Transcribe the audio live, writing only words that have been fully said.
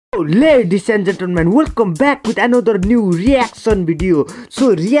Ladies and gentlemen, welcome back with another new reaction video.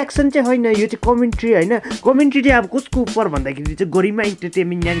 So reaction चाहिँ होइन, यो चाहिँ कमेन्ट्री होइन. कमेन्ट्री चाहिँ अब कसको उपर भन्दाखेरि चाहिँ गरिमा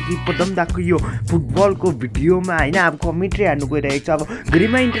एन्टरटेनमेन्ट यानि कि पदम दाको यो फुटबलको भिडियोमा होइन अब कमेन्ट्री हान्नु गइरहेको छ. अब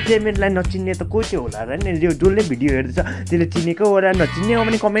गरिमा एन्टरटेनमेन्टलाई नचिन्ने त को चाहिँ होला र नि, यो जसले भिडियो हेर्दैछ त्यसले चिनेको होला, नचिन्ने हो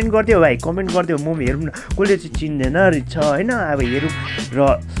भने कमेन्ट गरिदियो भाइ, कमेन्ट गरिदियो. म हेरौँ न कसले चाहिँ चिन्दैन रहेछ होइन. अब हेरौँ र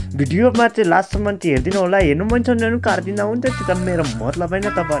भिडियोमा चाहिँ लास्टसम्म चाहिँ हेरिदिनु होला. हेर्नु मन छ भने काट्दिनँ हुन्छ, त्यो त मेरो मतलब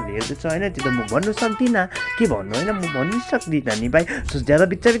होइन. तपाईँहरूले हेर्दैछ होइन, त्यो त म भन्नु सक्दिनँ के भन्नु होइन, म भन्नु सक्दिनँ नि भाइ. सो ज्यादा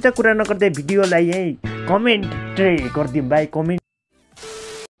बिच्चा कुरा नगर्दै भिडियोलाई यहीँ कमेन्ट गरिदिउँ भाइ. कमेन्ट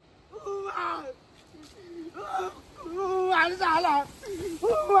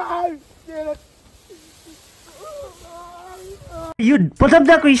यो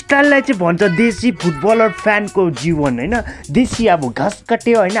पदमदाको स्टाइललाई चाहिँ भन्छ देशी फुटबलर फ्यानको जीवन होइन. देशी अब घाँस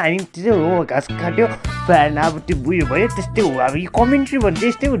काट्यो होइन, हामी त्यो हो घाँस काट्यो फ्यान. अब त्यो बुयो भयो त्यस्तै हो. अब यो कमेन्ट्री भने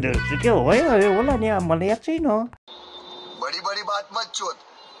त्यस्तै हुँदो रहेछ क्या हो होला नि. अब मलाई याद छैन. बड़ी बड़ी बात मत चोद,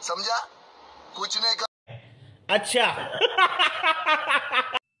 समझा? कुछ नहीं कर. अच्छा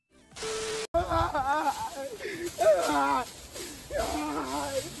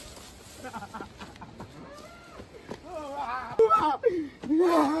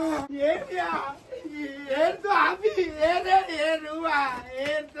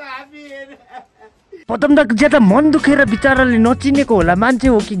पदमदा ज्यादा मन दुखेर बिचाराले नचिनेको होला. मान्छे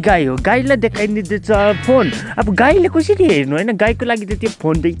हो कि गाई हो, गाईलाई देखाइदिँदैछ फोन. अब गाईले कसरी हेर्नु होइन, गाईको लागि त त्यो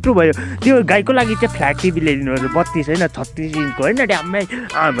फोन त यत्रो भयो. त्यो गाईको लागि चाहिँ फ्ल्याट टिभी ल्याइदिनु 32 होइन 36 इन्चको होइन. ड्याम्मै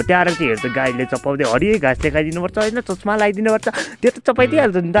त्यहाँ चाहिँ हेर्छ गाईले चपाउँदै हरियो घाँस देखाइदिनुपर्छ होइन, चस्मा लगाइदिनुपर्छ. त्यो त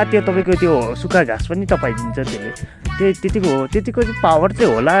चपाइदिइहाल्छ नि त. त्यो तपाईँको त्यो सुक्खा घाँस पनि चपाइदिन्छ त्यसले. त्यतिको हो, त्यतिको चाहिँ पावर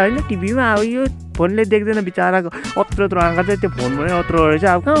चाहिँ होला होइन टिभीमा. अब यो फोनले देख्दैन बिचराको, अत्रो आँखा चाहिँ त्यो फोनमै अत्रो रहेछ.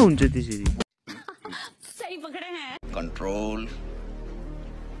 अब कहाँ हुन्छ त्यसरी. Control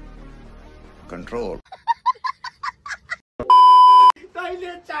control.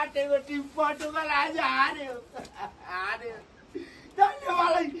 तैले चाटेको टिम पोर्टुगल आज हार्यो. तैले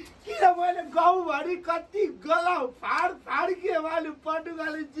मलाई किन मैले गाउँभरि कति गलाउ फाड के वालु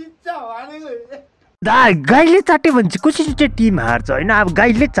पोर्टुगलले जित्छ भनेको. गाईले चाट्यो भने चाहिँ कसरी चाहिँ टिम हार्छ होइन. अब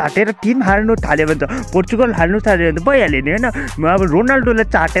गाईले चाटेर टिम हार्नु थाल्यो भने त पोर्चुगल हार्नु थाल्यो भने त भइहाल्यो नि होइन. अब रोनाल्डोले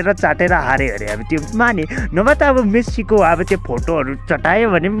चाटेर हारे अरे अब त्यो माने. नभए त अब मेस्सीको अब त्यो फोटोहरू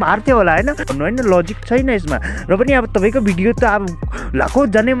चटायो भने पनि हार्थ्यो होला होइन. लजिक छैन यसमा. र पनि अब तपाईँको भिडियो त अब लाखौँ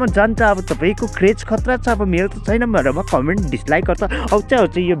जनेमा जान्छ. अब तपाईँको क्रेज खतरा छ. अब मेरो त छैन भनेर म कमेन्ट डिसलाइक गर्छ.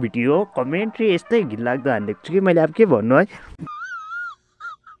 आउँछ यो भिडियो कमेन्ट्री यस्तै घिनलाग्दो हानिदिएको छु कि मैले. अब के भन्नु है.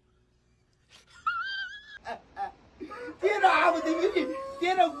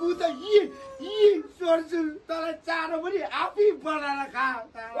 तेरो गु त यी सोर्छु तँलाई चारो पनि आफै बनाएर खा.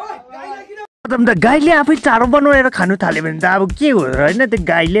 गाईले आफै चारो बनाएर खानु थाल्यो भने त अब के हो र होइन. त्यो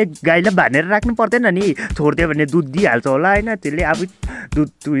गाईलाई बाँधेर राख्नु पर्दैन नि, छोडिदियो भने दुध दिइहाल्छ होला होइन. त्यसले अब दुध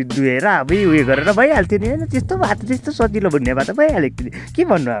दुहेर आफै उयो गरेर भइहाल्थ्यो नि होइन. त्यस्तो भए त त्यस्तो सजिलो भन्ने भए त भइहालेको थियो. के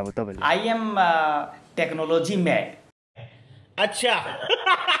भन्नु अब तपाईँले. I am technology mad. अच्छा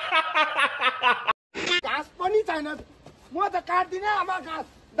घाँस पनि छैन. म त काट्दिनँ अब घाँस.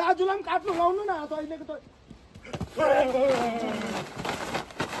 दाजुलाई पनि काट्नु लाउनु न अहिलेको त.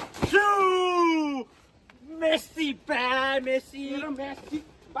 मेस्सी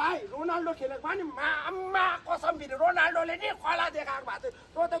भाइ रोनाल्डो खेलेको भयो नि. मामा कसम फेरि रोनाल्डोले नि कला देखाएको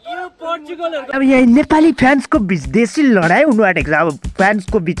भएको थियो. पोर्चुगलहरू अब यहाँ नेपाली फ्यान्सको बिच देशी लडाइँ हुनु आँटेको छ. अब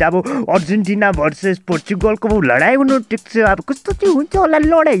फ्यान्सको बिच अब अर्जेन्टिना भर्सेस पोर्चुगलको लडाइँ हुनु आँटेको छ. अब कस्तो चाहिँ हुन्छ होला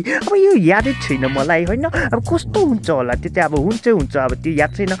लडाइँ. अब यो यादै छैन मलाई होइन. अब कस्तो हुन्छ होला त्यो चाहिँ. अब हुन्छ अब त्यो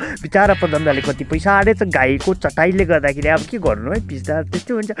याद छैन. बिचरा पदमदाले कति पैसा हारेछ गाईको चटाइले गर्दाखेरि. अब के गर्नु है, पिस्दा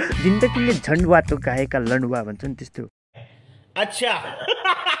त्यस्तै हुन्छ. जिन्दगीले झन्डुवा तो गाएका लन्डुवा भन्छ नि त्यस्तो. अच्छा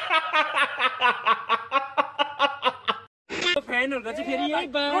फ्यानहरुको चाहिँ फेरि यही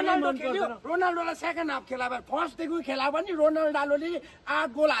बाना मन पर्दैन. रोनाल्डोलाई सेकेन्ड हाफ खेला भए फर्स्टदेखि खेला पनि रोनाल्डोले 8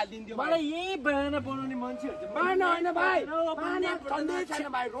 गोल हालिदिन्थ्यो. मलाई यही बाना बनाउने मान्छेहरु चाहिँ बाना होइन भाइ. बाना छँदै छैन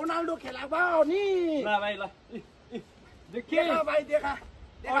भाइ. रोनाल्डो खेला भयो नि. ल भाइ ल देखा भाइ देखा.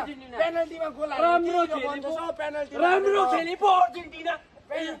 पेनल्टीमा गोल हाल्यो. राम्रो खेले पो अर्जेन्टिना.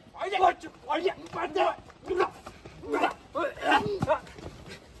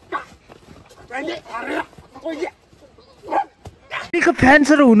 मेस्सीको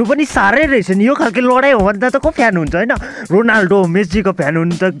फ्यान्सहरू हुनु पनि साह्रै रहेछ नि यो खालको लडाइँ हो भन्दा त को फ्यान हुन्छ होइन रोनाल्डो मेस्सीको फ्यान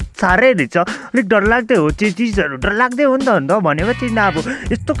हुनु त साह्रै रहेछ अलिक डरलाग्दै हो त्यो चिजहरू डरलाग्दै हो नि त भनेपछि अब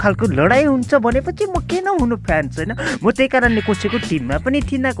यस्तो खालको लडाइँ हुन्छ भनेपछि म किन हुनु फ्यान्स होइन म त्यही कारणले कसैको टिममा पनि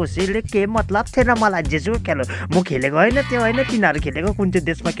थिइनँ कसैले के मतलब थिएन मलाई जेसुकै खेल म खेलेको होइन त्यो होइन तिनीहरू खेलेको कुन चाहिँ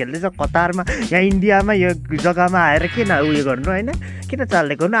देशमा खेल्दैछ कतारमा यहाँ इन्डियामा यो जग्गामा आएर किन उयो गर्नु होइन किन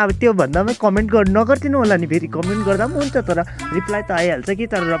चालेको न अब त्यो भन्दामै कमेन्ट नगरिदिनु होला नि फेरि कमेन्ट गर्दा पनि हुन्छ तर रिप्लाई त आइहाल्छ कि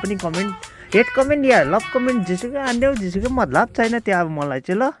तर पनि कमेन्ट हेट कमेन्ट या लभ कमेन्ट जेसुकै हान्देऊ जेसुकै मतलब छैन त्यो अब मलाई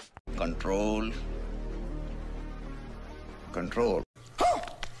चाहिँ ल कंट्रोल कंट्रोल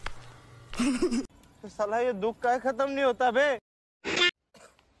साला ये दुख का खत्म नहीं होता बे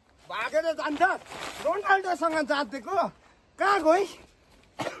भागेर जान्छ रोनाल्डोसँग जाँदेको कहाँ गई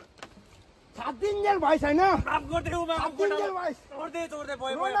 7 दिन जेल भइ छैन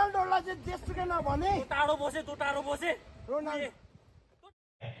रोनाल्डोलाई चाहिँ जेसुकै नभने टाढो बसे रोनाल्डो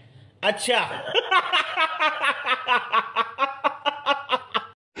अच्छा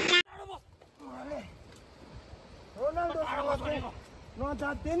रोनाल्डोसँग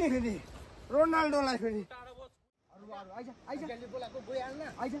नजाँदै नि फेरि रोनाल्डोलाई फेरि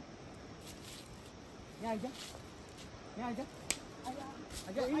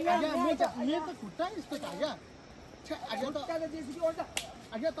खुट्टा यस्तो छ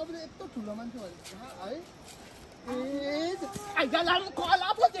क्या तपाईँले यत्रो ठुलो मान्छे है कला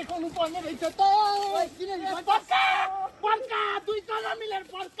पो देखाउनु पर्ने रहेछ त पर्का 2 कलर मिलेर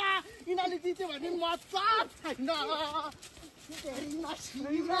पर्का यिनीहरूले जित्यो भने मजा छैन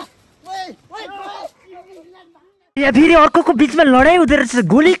या फेरि अर्को बिचमा लडाइँ हुँदो रहेछ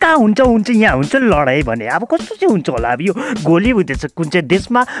गोली कहाँ हुन्छ यहाँ हुन्छ लडाइँ भने अब कस्तो चाहिँ हुन्छ होला अब यो गोली हुँदैछ कुन चाहिँ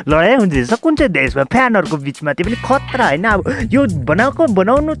देशमा लडाइँ हुँदैछ कुन चाहिँ देशमा फ्यानहरूको बिचमा त्यो पनि खतरा होइन अब यो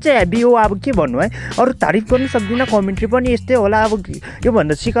बनाउनु चाहिँ हेभी हो अब के भन्नु है अरू तारिफ गर्नु सक्दिनँ कमेन्ट्री पनि यस्तै होला अब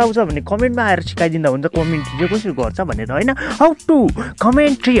योभन्दा सिकाउँछ भने कमेन्टमा आएर सिकाइदिँदा हुन्छ कमेन्ट्री चाहिँ कसरी गर्छ भनेर होइन how to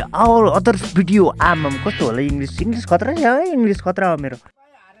commentary our other video आमाम कस्तो होला इङ्ग्लिस खतरा है इङ्ग्लिस खतरा हो मेरो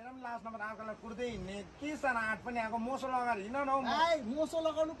आँट पनि आएको मोसो लगाएर हिँड न मोसो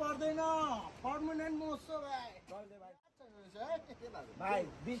लगाउनु पर्दैन पर्मानेन्ट मोसो भाइ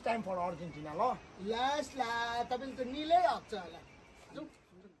दिस टाइम फर अर्जेन्टिना ल यस ला तपाईँले त निलै हक्छ होला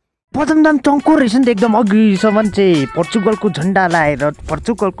पदम दाम टङ्को रहेछ नि त एकदम अघिसम्म चाहिँ पोर्चुगलको झन्डा लाएर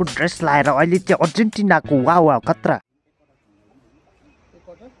पोर्चुगलको ड्रेस लाएर अहिले चाहिँ अर्जेन्टिनाको वा खतरा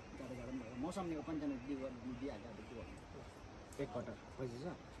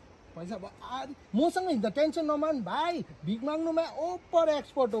पैसा मसँग हिँड्दा टेन्सन नमान भाइ भिख माग्नुमा ओपर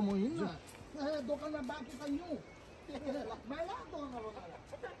एक्सपर्ट हो म हिँड्नु दोकानमा बाँकी त यु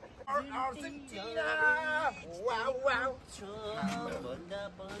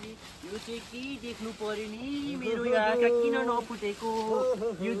यो चाहिँ के देख्नु पर्यो नि मेरो आँखा किन नफुटेको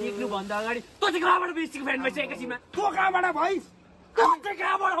यो देख्नु भन्दा अगाडि त चाहिँ कहाँबाट मेस्सीको फ्यान भइसक्यो एकैछिनमा तँ कहाँबाट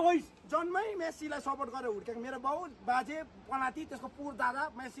भइस जन्मै मेस्सीलाई सपोर्ट गरेर हुर्केको मेरो बाउ बाजे पनाती त्यसको पुर दादा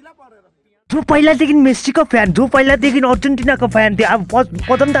मेस्सीलाई परेर जो पहिलादेखि मेस्सीको फ्यान जो पहिलादेखि अर्जेन्टिनाको फ्यान थियो अब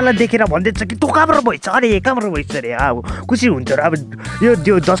पदम दालाई देखेर भन्दैछ कि तँ कहाँबाट भइस अरे कहाँबाट भइस अरे अब खुसी हुन्छ र अब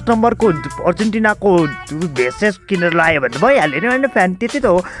यो 10 नम्बरको अर्जेन्टिनाको भेसेस किनेर लायो भने भइहाल्यो नि होइन फ्यान त्यति त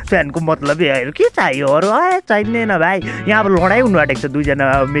हो फ्यानको मतलबै आयो के चाहियो अरू चाहिँदैन भाइ यहाँ अब लडाइँ हुनु आँटेको छ दुईजना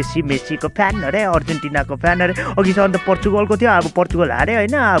मेस्सीको फ्यान अरे अर्जेन्टिनाको फ्यान अरे अघिसम्म त पोर्चुगलको थियो अब पोर्चुगल हार्यो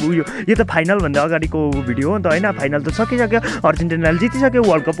होइन अब यो त फाइनलभन्दा अगाडिको भिडियो हो नि त होइन फाइनल त सकिसक्यो अर्जेन्टिनाले जितिसक्यो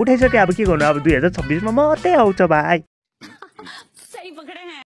वर्ल्ड कप उठाइसक्यो अब के गर्नु अब 2026 मा मात्रै आउँछ भाइ सही पकडे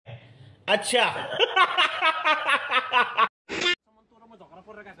हैं अच्छा झगडा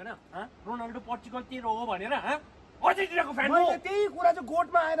परेर गएको हैन रोनाल्डो पोर्चुगल तेरो हो भनेर अर्जेन्टिनाको फ्यान मैले त्यही कुरा चाहिँ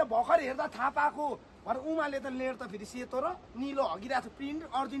गोठमा आएर भर्खर हेर्दा थाहा पाएको भएर उमाले त लेड त फेरि सेतो र निलो हगिरहेको छ प्रिन्ट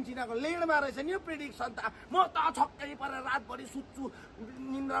अर्जेन्टिनाको लेडमा रहेछ नि यो प्रिडिक्सन त म त छक्कै परेर रातभरि सुत्छु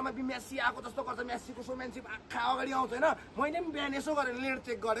निन्द्रामा मेस्सी आएको जस्तो गर्छ मेस्सीको सोमेनसिप आँखा अगाडि आउँछ होइन मैले पनि बिहान यसो गरेर लेड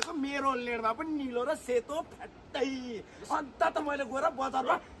चेक गरेको मेरो लेडमा पनि निलो र सेतो फ्याट्टै अन्त त मैले गएर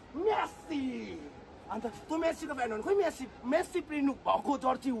बजारमा मेस्सी अन्त तँ मेस्सीको फ्यान हो खोइ मेस्सी प्रिन्ट भएको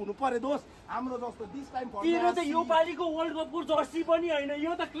जर्सी हुनु पर्यो दोस्त हाम्रो जस्तो दिस टाइम तेरो त यो पालिको वर्ल्ड कपको जर्सी पनि हैन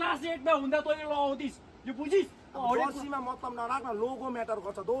यो त क्लास 8 मा हुँदा तैँले लगाउँदिस यो बुझिस जर्सीमा मतलब नराख्न लोगो म्याटर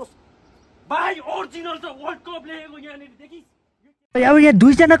गर्छ दोस्त भाइ ओरिजिनल त वर्ल्ड कप लेखेको यहाँनिर देखिस अब यहाँ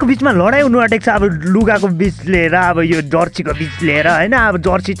दुईजनाको बिचमा लडाइँ हुनु आँटेको छ अब लुगाको बिच लिएर अब यो जर्सीको बिच लिएर होइन अब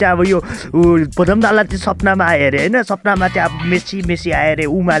जर्सी चाहिँ अब यो प्रथम दाला चाहिँ सपनामा आयो अरे होइन सपनामा चाहिँ अब मेसी आयो अरे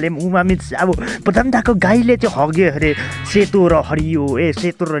उमाले उमा मिन्स अब प्रथम दाको गाईले चाहिँ हग्यो अरे सेतो र हरियो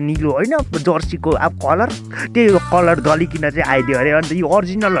सेतो र निलो होइन जर्सीको अब कलर त्यही कलर दलिकन चाहिँ आइदियो अरे अन्त यो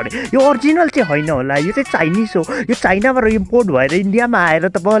ओरिजिनल अरे यो ओरिजिनल चाहिँ होइन होला यो चाहिँ चाइनिज हो यो चाइनाबाट इम्पोर्ट भएर इन्डियामा आएर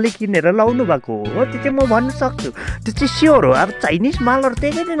तपाईँले किनेर लाउनु भएको हो त्यो चाहिँ म भन्न सक्छु त्यो चाहिँ स्योर हो अब चाइनिज मालहरू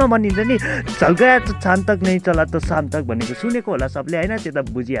त्यही नै नभनिन्छ नि चल गया त शाम तक नै चला त शाम तक भनेको सुनेको होला सबले होइन त्यो त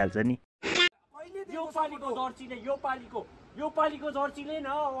बुझिहाल्छ नि यो पालिको जर्सीले न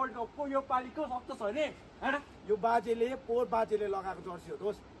वर्ल्ड कपको यो पालिको सक्तो छ नि यो बाजेले पोहोर बाजेले लगाएको जर्सी हो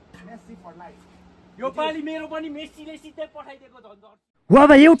दोस्त मेसी फर लाइफ यो पालि मेरो पनि मेसीले सिधै पठाइदिएको झन्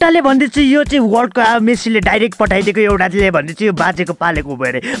अब एउटाले भन्दैछ यो चाहिँ वर्ल्ड कप मेसीले डाइरेक्ट पठाइदिएको एउटाले भन्दैछ यो बाजेको पालेको भयो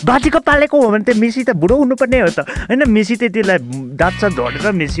अरे बाजेको पालेको हो भने त मेसी त बुढो हुनुपर्ने हो त होइन मेसी त त्यसलाई दाँत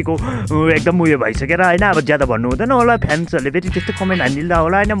झरेर मेसीको एकदम उयो भइसकेर होइन अब ज्यादा भन्नु हुँदैन होला फ्यान्सहरूले फेरि त्यस्तो कमेन्ट हानिदिँदा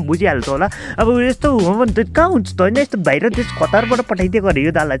होला होइन बुझिहाल्छ होला अब यस्तो हो भने त कहाँ हुन्छ त होइन यस्तो बाहिर देश कतारबाट पठाइदिएको अरे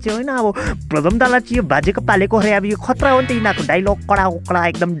यो दाला चाहिँ होइन अब प्रथम दाला चाहिँ यो बाजेको पालेको अरे अब यो खतरा हो नि त यिनीहरूको डाइलग कडा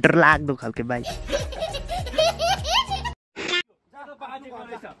एकदम डरलाग्दो खालके भाइ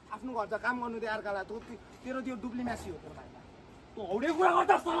आफ्नो घर काम गर्नु दे अर्कालाई तेरो त्यो डुब्ली मेसी हो तेरो भाइ तँ हौडे कुरा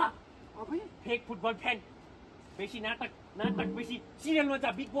गर्छस् होला फेक फुटबल फ्यान बेसी नाटक बेसी सिरियलमा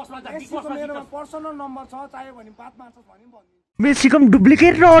जा बिग बसमा जा बिग बसमा मेरोमा पर्सनल नम्बर छ चाहियो भने बात मार्छस् भने भन्दिनु मेसीको पनि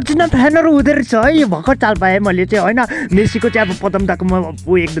डुप्लिकेट र ओरिजिनल फ्यानहरू हुँदो रहेछ है यो भर्खर चाल पाएँ मैले चाहिँ होइन मेसीको चाहिँ अब प्रथम दाकोमा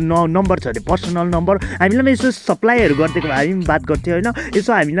एकदम नम्बर छ अरे पर्सनल नम्बर हामीलाई पनि यसो सप्लाईहरू गरिदिएको भए हामी पनि बात गर्थ्यौँ होइन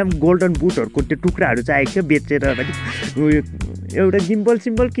यसो हामीलाई पनि गोल्डन बुटहरूको त्यो टुक्राहरू चाहिएको थियो बेचेर एउटा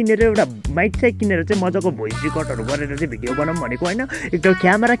सिम्पल किनेर एउटा माइक चाहिँ किनेर चाहिँ मजाको भोइस रेकर्डहरू गरेर चाहिँ भिडियो बनाऊँ भनेको होइन एकदम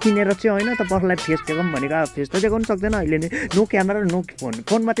क्यामेरा किनेर चाहिँ होइन तपाईँहरूलाई फेस देखाउँ भनेको अब फेस त देखाउनु सक्दैन अहिले नै नो क्यामेरा नो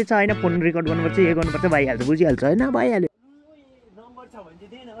फोन मात्रै छ होइन फोन रेकर्ड गर्नुपर्छ यो गर्नुपर्छ भइहाल्छ बुझिहाल्छ होइन भइहाल्यो नम्बर छ भने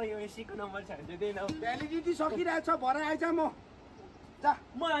चाहिँ देन यो मेसीको नम्बर छ भने चाहिँ देन भ्यालिडिटी सकिरहेछ भरे आइज म जा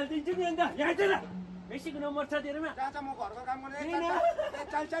म हालिदिन्छु नि अन्त यहाँ चाहिँ मेसीको नम्बर छ तेरोमा जा म घरको काम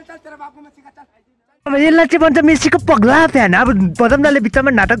गर्ने चल तेरो बाबुमा सिका चल अब यसलाई चाहिँ भन्छ मेसीको पग्ला फ्यान अब प्रथमले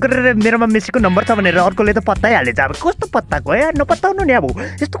बिचमा नाटक गरेर मेरोमा मेसीको नम्बर छ भनेर अर्कोले त पत्ताइहालेछ अब कस्तो पत्ताको यार नपत्ताउनु नि अब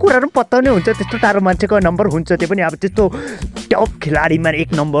यस्तो कुराहरू पनि पत्ताउने हुन्छ त्यस्तो टाढो मान्छेको नम्बर हुन्छ त्यो पनि अब त्यस्तो टप खेलाडीमा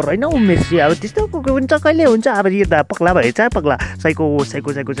एक नम्बर होइन ऊ मेसी अब त्यस्तो हुन्छ कहिले हुन्छ अब यो त पग्ला भएछ पग्ला साइको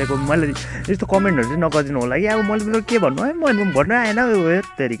मैले यस्तो कमेन्टहरू चाहिँ नगरिदिनु होला कि अब मैले के भन्नु है मैले भन्नु आएन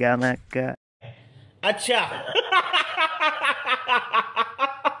तरिकामा अच्छा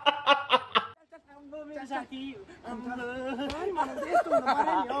साथी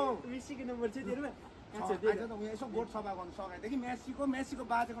मेसीको नम्बर चाहिँ तेरोमा यसो गोठ सफा गर्नु सकेदेखि मेसीको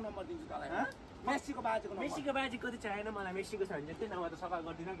बाजेको नम्बर दिन्छु तँलाई मेसीको बाजेको त चाहिएन मलाई मेसीको छ भने चाहिँ नभए त सफा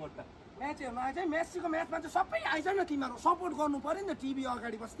गर्दिनँ गोठ त म्याचहरूमा चाहिँ मेसीको म्याचमा चाहिँ सबै आइज न तिमीहरू सपोर्ट गर्नु पर्यो नि त टिभी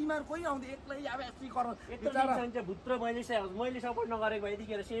अगाडि बस तिमीहरू कोही आउँदै एक्लै अब यस्तै गर यत्रो भुत्रो मैले सपोर्ट नगरेको भए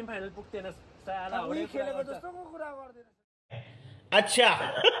यतिखेर सेमी फाइनल पुग्थेन साला उही खेलेको जस्तोको कुरा गर्दैन अच्छा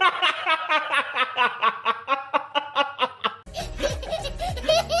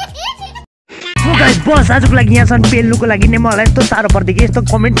बस आजको लागि यहाँसम्म पेल्नुको लागि नै मलाई यस्तो साह्रो पर्थ्यो कि यस्तो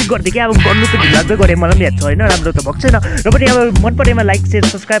कमेन्ट गर्दै कि अब गर्नु त ढिलाग्दै गरेँ मलाई पनि याद छ होइन राम्रो त भएको छैन र पनि अब मन परेमा लाइक सेयर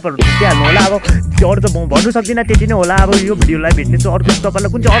सब्सक्राइबहरू दिइहाल्नु होला अब अरू त म भन्नु सक्दिनँ त्यति नै होला अब यो भिडियोलाई भेट्ने चाहिँ अर्को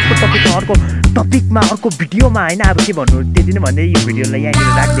तपाईँलाई कुन चाहिँ अर्को टपिकमा अर्को भिडियोमा होइन अब के भन्नु त्यति नै भन्दै यो भिडियोलाई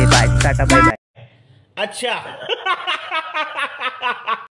यहाँनिर राख्दै बाई टाटा बाई बाई अच्छा